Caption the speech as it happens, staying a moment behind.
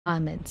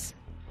garments.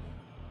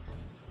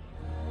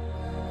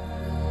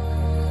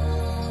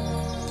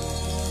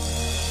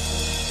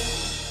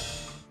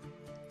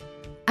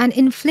 An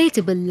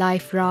inflatable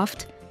life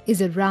raft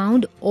is a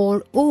round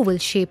or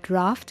oval-shaped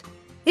raft,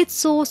 its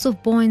source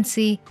of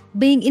buoyancy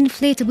being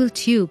inflatable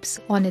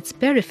tubes on its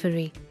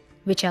periphery,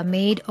 which are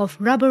made of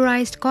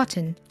rubberized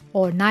cotton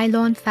or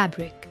nylon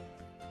fabric.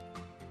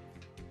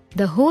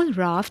 The whole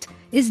raft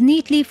is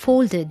neatly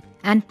folded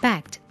and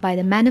packed by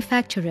the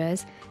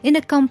manufacturers in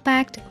a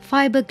compact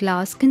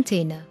fiberglass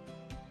container.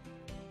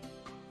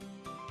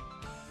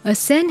 A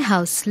send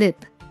house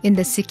slip in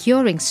the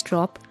securing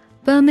strop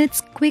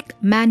permits quick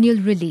manual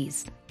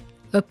release.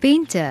 A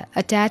painter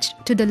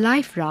attached to the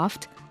life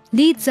raft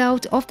leads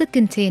out of the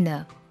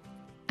container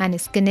and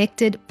is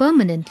connected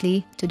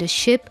permanently to the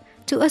ship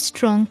to a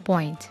strong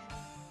point.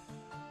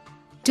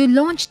 To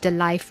launch the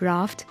life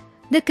raft,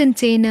 the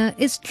container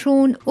is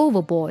thrown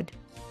overboard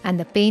and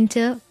the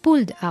painter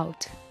pulled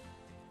out.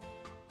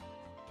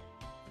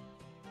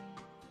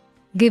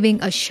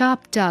 Giving a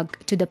sharp tug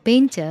to the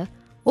painter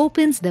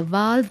opens the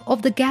valve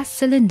of the gas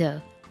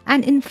cylinder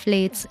and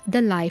inflates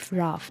the life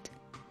raft.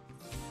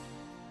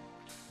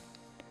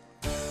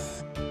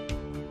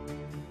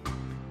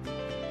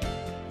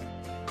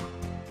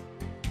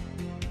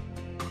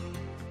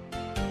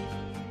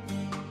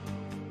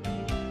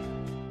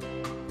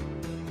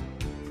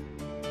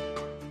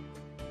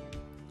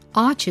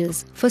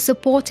 Arches for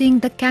supporting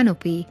the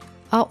canopy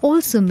are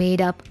also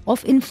made up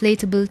of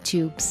inflatable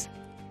tubes.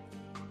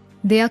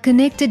 They are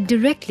connected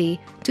directly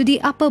to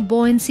the upper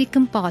buoyancy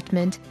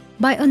compartment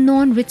by a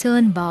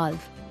non-return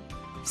valve,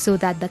 so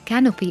that the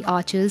canopy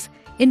arches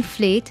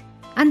inflate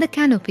and the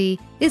canopy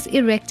is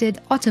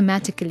erected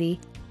automatically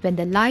when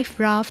the life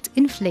raft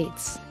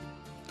inflates.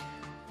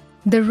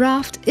 The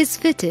raft is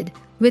fitted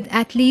with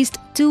at least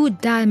 2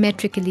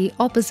 diametrically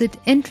opposite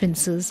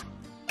entrances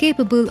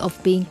capable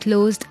of being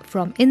closed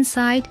from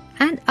inside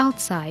and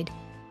outside.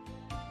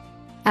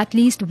 At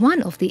least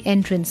one of the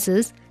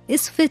entrances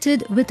is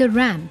fitted with a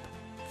ramp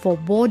for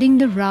boarding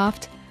the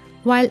raft,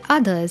 while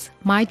others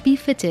might be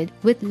fitted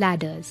with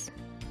ladders.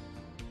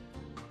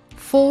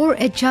 4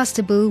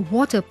 adjustable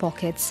water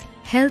pockets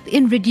help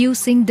in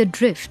reducing the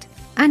drift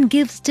and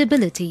give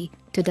stability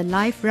to the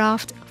life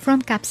raft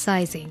from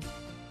capsizing.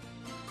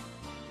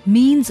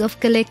 Means of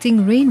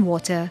collecting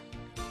rainwater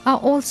are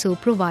also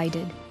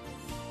provided.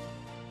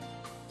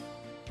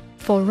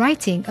 For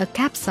righting a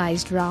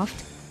capsized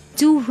raft,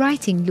 2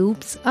 righting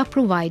loops are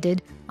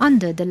provided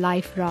under the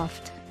life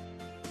raft.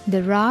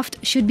 The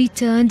raft should be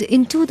turned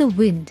into the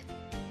wind.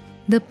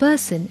 The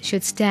person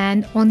should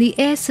stand on the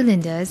air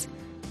cylinders,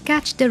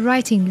 catch the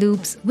righting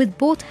loops with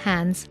both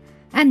hands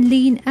and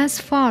lean as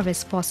far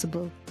as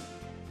possible.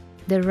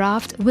 The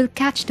raft will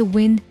catch the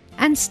wind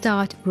and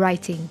start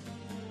righting.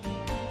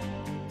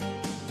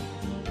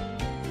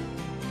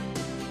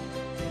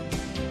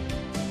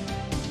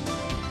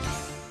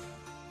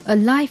 A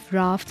life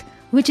raft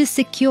which is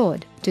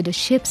secured to the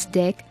ship's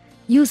deck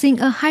using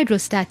a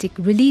hydrostatic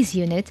release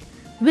unit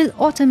will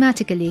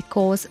automatically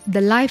cause the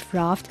life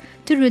raft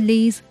to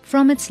release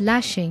from its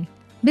lashing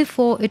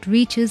before it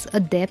reaches a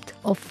depth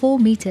of 4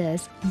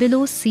 meters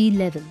below sea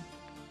level.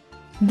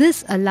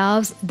 This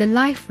allows the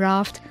life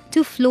raft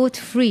to float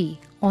free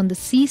on the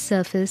sea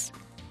surface,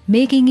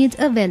 making it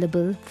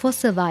available for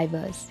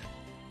survivors.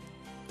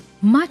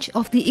 Much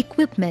of the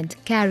equipment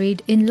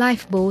carried in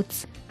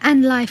lifeboats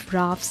and life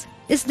rafts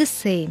is the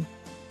same,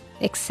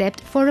 except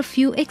for a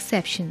few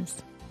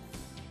exceptions.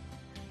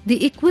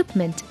 The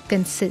equipment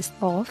consists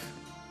of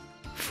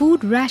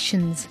food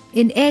rations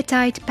in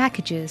airtight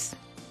packages,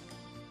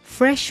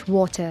 fresh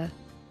water,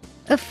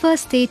 a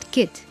first aid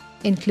kit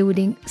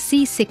including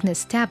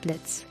seasickness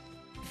tablets,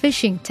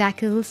 fishing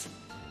tackles,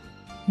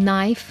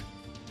 knife,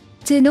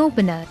 tin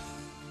opener,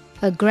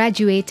 a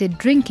graduated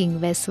drinking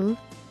vessel,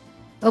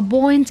 a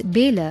buoyant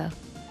bailer,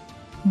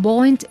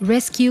 buoyant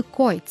rescue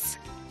quoits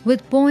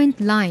with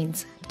buoyant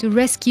lines to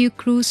rescue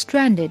crew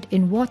stranded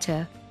in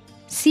water,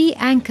 sea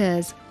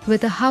anchors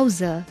with a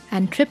hawser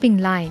and tripping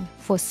line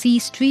for sea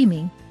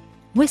streaming,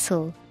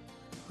 whistle,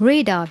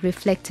 radar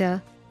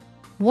reflector,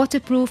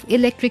 waterproof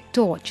electric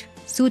torch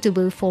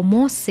suitable for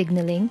Morse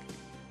signaling,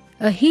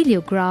 a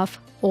heliograph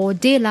or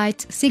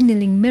daylight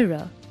signaling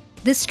mirror,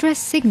 distress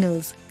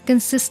signals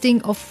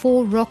consisting of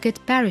 4 rocket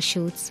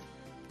parachutes,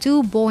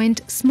 2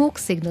 buoyant smoke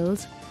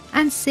signals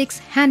and 6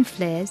 hand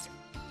flares,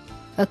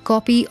 a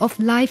copy of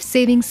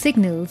life-saving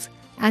signals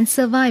and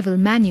survival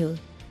manual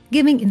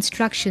giving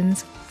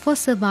instructions for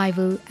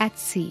survival at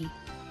sea.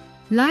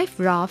 Life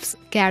rafts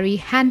carry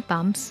hand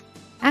pumps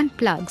and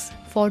plugs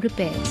for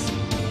repairs.